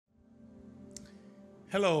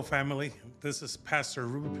Hello, family. This is Pastor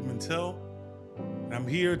Ruben Pimentel, and I'm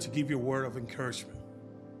here to give you a word of encouragement.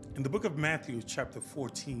 In the book of Matthew, chapter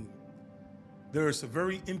 14, there is a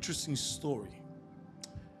very interesting story.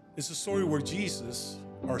 It's a story where Jesus,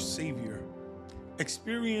 our Savior,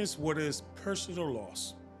 experienced what is personal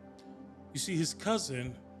loss. You see, his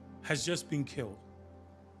cousin has just been killed.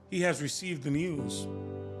 He has received the news,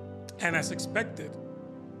 and as expected,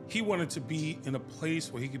 he wanted to be in a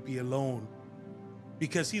place where he could be alone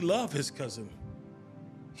because he loved his cousin.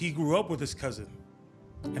 He grew up with his cousin,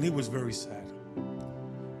 and he was very sad.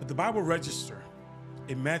 But the Bible registers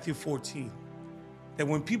in Matthew 14 that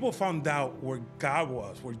when people found out where God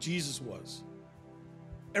was, where Jesus was,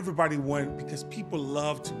 everybody went because people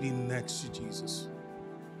love to be next to Jesus.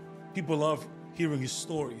 People love hearing his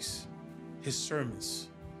stories, his sermons,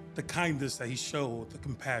 the kindness that he showed, the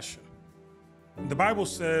compassion. And the Bible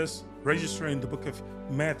says, register in the book of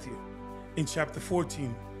Matthew, in chapter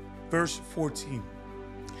 14, verse 14.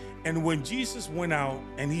 And when Jesus went out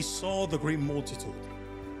and he saw the great multitude,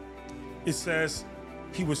 it says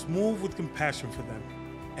he was moved with compassion for them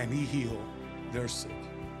and he healed their sick.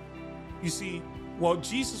 You see, while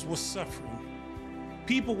Jesus was suffering,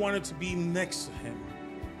 people wanted to be next to him.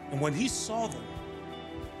 And when he saw them,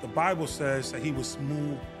 the Bible says that he was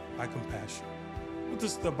moved by compassion. What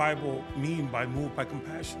does the Bible mean by moved by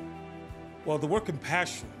compassion? Well, the word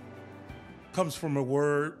compassion comes from a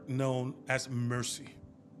word known as mercy.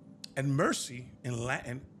 And mercy in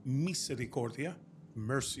Latin, misericordia,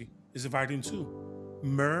 mercy, is divided in two.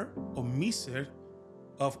 Mer or miser,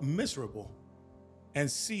 of miserable,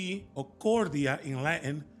 and si or cordia in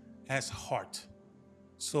Latin as heart.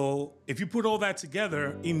 So if you put all that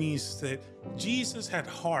together, it means that Jesus had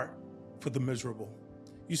heart for the miserable.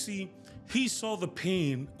 You see, he saw the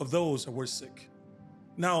pain of those that were sick.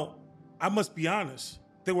 Now, I must be honest,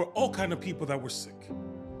 there were all kinds of people that were sick,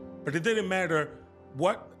 but it didn't matter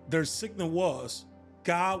what their sickness was.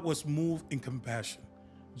 God was moved in compassion.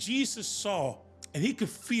 Jesus saw and he could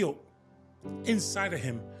feel inside of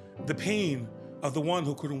him the pain of the one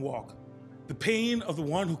who couldn't walk, the pain of the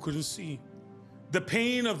one who couldn't see, the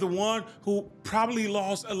pain of the one who probably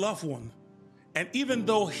lost a loved one. And even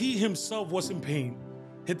though he himself was in pain,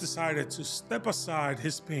 he decided to step aside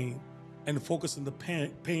his pain and focus on the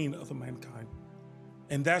pain of the mankind.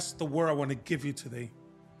 And that's the word I want to give you today.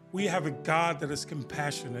 We have a God that is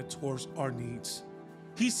compassionate towards our needs.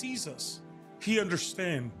 He sees us. He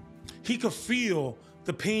understands. He could feel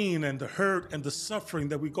the pain and the hurt and the suffering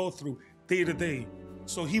that we go through day to day.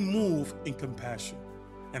 So he moved in compassion.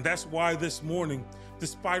 And that's why this morning,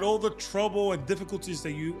 despite all the trouble and difficulties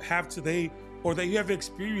that you have today or that you have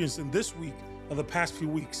experienced in this week or the past few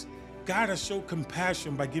weeks, God has shown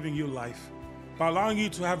compassion by giving you life, by allowing you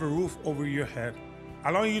to have a roof over your head,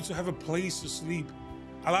 allowing you to have a place to sleep,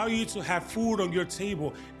 allowing you to have food on your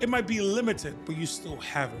table. It might be limited, but you still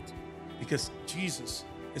have it because Jesus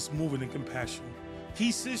is moving in compassion.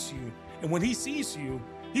 He sees you, and when he sees you,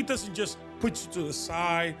 he doesn't just put you to the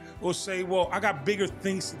side or say, well, I got bigger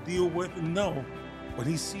things to deal with. No, when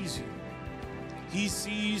he sees you, he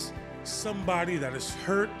sees somebody that is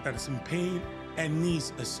hurt, that is in pain, and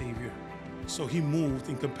needs a Savior. So he moved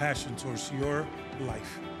in compassion towards your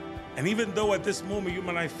life. And even though at this moment you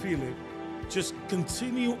might not feel it, just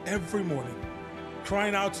continue every morning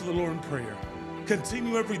crying out to the Lord in prayer.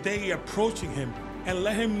 Continue every day approaching him and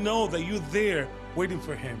let him know that you're there waiting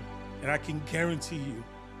for him. And I can guarantee you,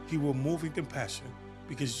 he will move in compassion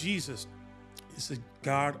because Jesus is a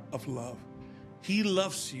God of love. He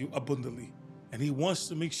loves you abundantly, and he wants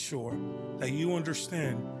to make sure that you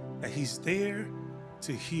understand that he's there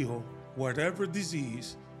to heal whatever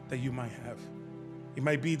disease that you might have. It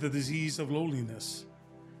might be the disease of loneliness.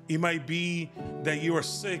 It might be that you are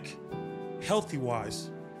sick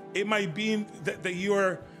healthy-wise. It might be that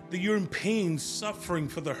you're in pain, suffering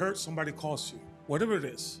for the hurt somebody caused you. Whatever it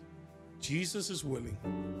is, Jesus is willing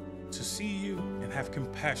to see you and have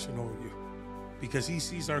compassion over you because he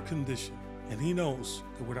sees our condition and he knows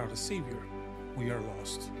that without a Savior, we are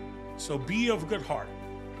lost. So be of good heart,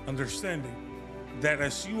 understanding that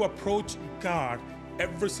as you approach God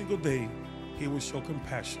every single day, he will show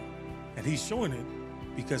compassion. And he's showing it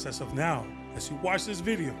because as of now, as you watch this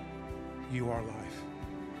video, you are alive.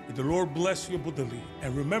 May the Lord bless you abundantly.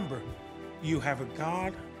 And remember, you have a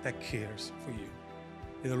God that cares for you.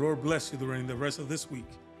 May the Lord bless you during the rest of this week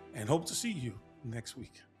and hope to see you next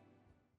week.